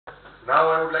Now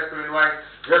I would like to invite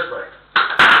Yash Bhai.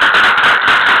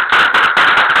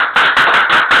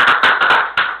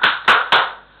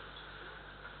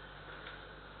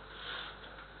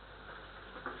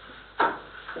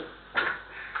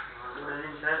 Good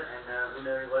evening, sir, and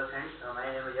good evening, all friends. My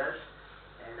name is Yash,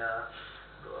 and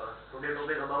today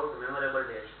topic about memorable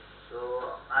days.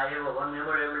 So I have one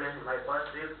memorable day. My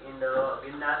first trip in the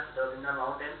Ginnar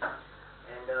mountain,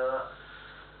 and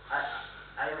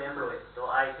I am employed. So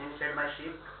I finished my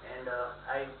shift, and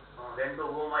I went to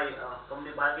go my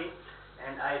company party,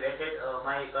 and I waited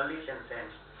my colleagues and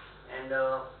friends, and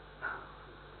the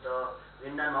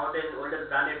Ginnar mountain older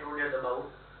planet 2 days about.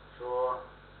 So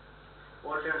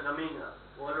all friends coming,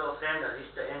 all friends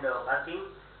reached and parking,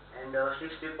 and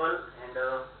 6 people and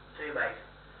 3 bikes.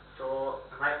 So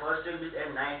my first trip is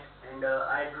at night, and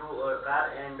I drew a car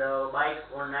and bike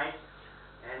all night,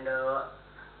 and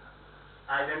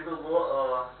I went to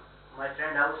go my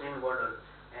friend house in Gordon,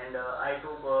 and I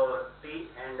took tea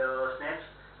and snacks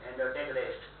and take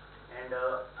rest, and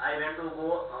I went to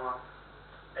go.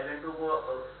 I went to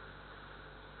go.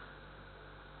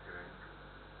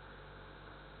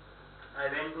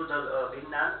 I went to the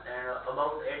Ginnar and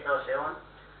about 8 or 7,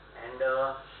 and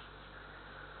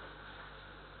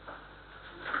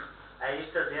I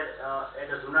reached there at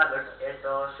Dholakiya at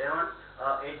 7,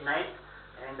 8, 9,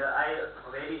 and I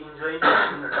very enjoying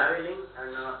traveling and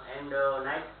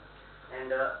night, and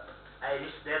I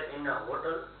reached there in a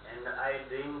hotel, and I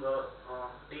drink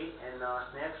tea and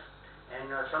snacks, and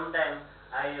sometime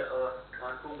I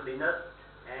took dinner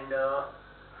and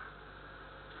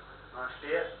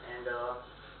stay, and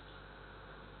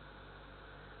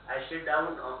I sit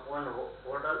down on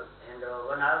hotel and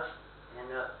 1 hour,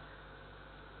 and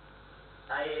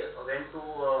I went to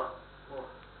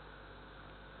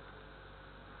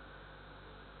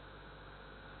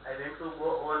go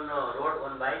on road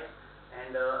on bike,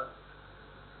 and I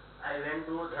went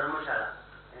to Dharmashala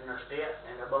and stay,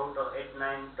 and about 8,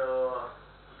 9, 12,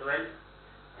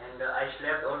 and I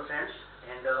slept all friends,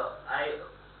 and I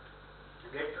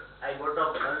got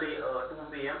up early 2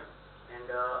 p.m. and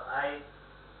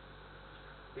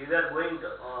we were going to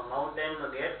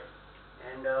mountain gate,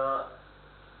 and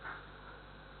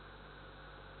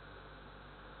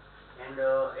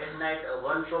at night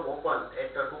one shop opened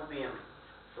at 2 p.m.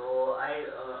 So I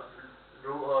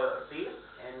drew tea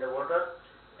and water,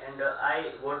 and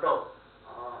I got up,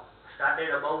 started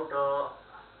about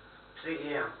 3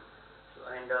 a.m.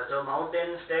 And the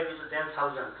mountain step is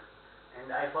 10,000,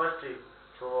 and I first trip.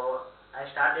 So I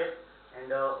started, and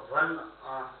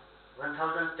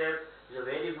 1,000 step is a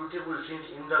very beautiful scene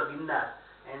in the Ginnar,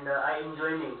 and I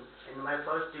enjoying in my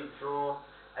first trip. So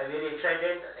I very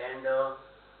excited, and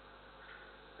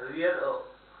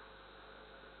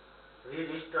we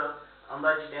reached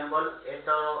Ambaji temple at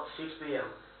 6 p.m.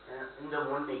 In the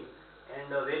morning, and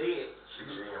very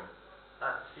 6 a.m.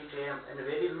 6 a.m. and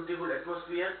very beautiful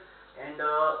atmosphere, and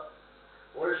all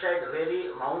side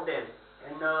very mountain,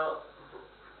 and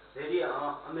very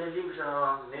amazing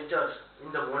natures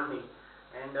in the morning,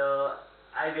 and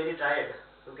I very tired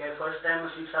to get first time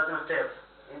 6,000 steps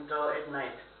at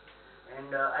night,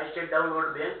 and I sat down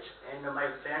on bench, and my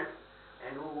friend,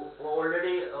 and who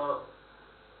already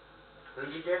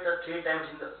visited 3 times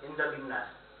in the Ginnar,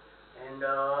 and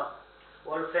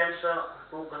all friends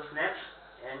took snacks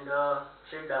and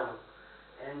sit down,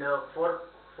 and for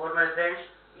my friends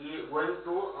we were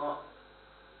going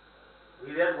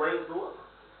to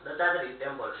the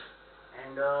temples,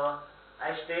 and I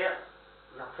stay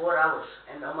 4 hours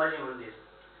in Ambaji Mandir,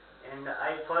 and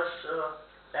I first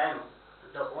time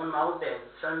on mountain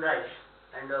sunrise,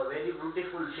 and very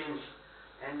beautiful scenes,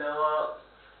 and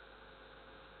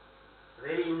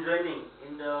very enjoying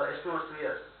in the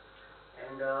atmosphere,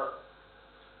 and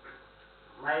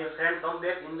my friend come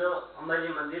back in the Ambaji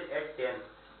Mandir at 10,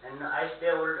 and I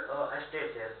stay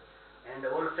there, and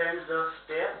all friends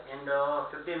stay and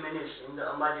 15 minutes in the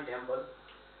Ambaji temple,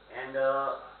 and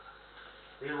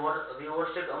we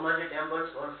worship Ambaji temples,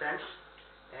 all friends,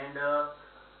 and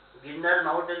Ginnar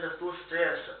mountain, the 2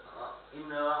 stairs in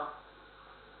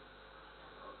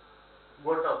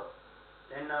got up,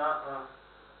 then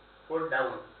got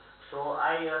down. So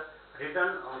I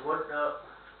return got to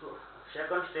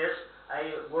second stairs.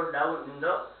 I got down in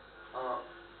the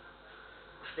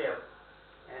step,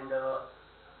 and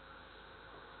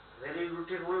very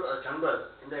beautiful jungle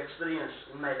in the experience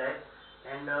in my life,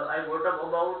 and I got up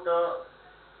about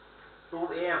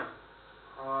 2 a.m.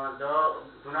 The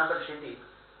Junagadh city,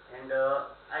 and I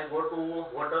go to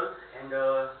hotel, and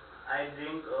I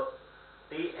drink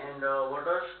tea and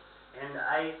waters, and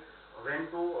I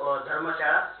went to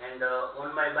Dharmashala, and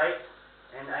on my bike,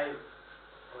 and I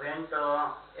went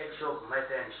at shop, my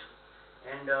friends,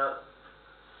 and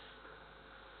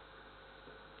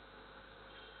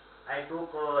I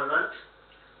took lunch,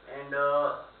 and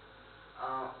I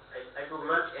took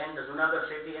lunch and Junagadh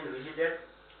city and visited,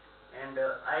 and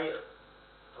I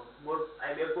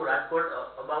back to Rajkot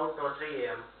about 3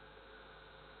 a.m.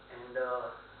 and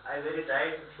I very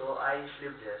tired, so I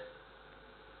slept there.